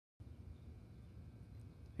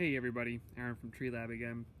Hey everybody, Aaron from TreeLab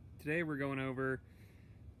again. Today we're going over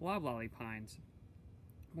Loblolly pines,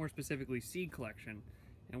 more specifically seed collection,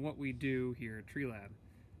 and what we do here at TreeLab.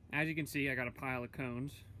 As you can see, I got a pile of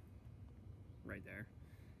cones right there.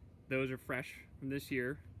 Those are fresh from this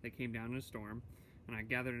year. They came down in a storm, and I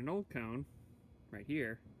gathered an old cone right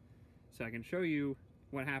here so I can show you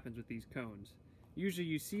what happens with these cones. Usually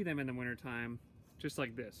you see them in the wintertime just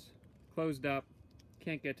like this, closed up,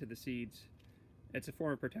 can't get to the seeds. It's a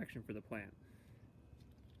form of protection for the plant.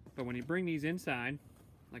 But when you bring these inside,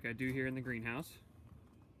 like I do here in the greenhouse,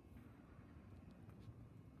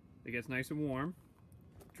 it gets nice and warm,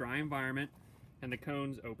 dry environment, and the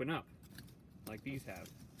cones open up, like these have.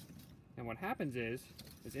 And what happens is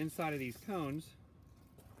inside of these cones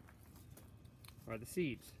are the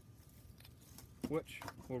seeds, which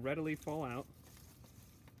will readily fall out,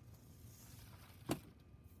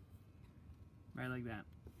 right like that.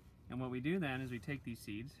 And what we do then is we take these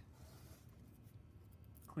seeds,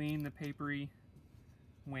 clean the papery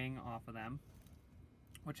wing off of them,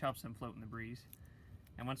 which helps them float in the breeze.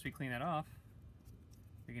 And once we clean that off,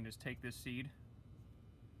 we can just take this seed,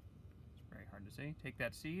 it's very hard to see, take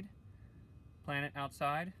that seed, plant it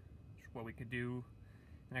outside, which is what we could do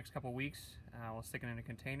the next couple weeks. We'll stick it in a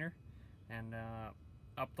container, and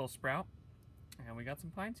up they'll sprout, and we got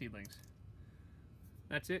some pine seedlings.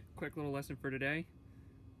 That's it, quick little lesson for today.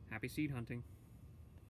 Happy seed hunting.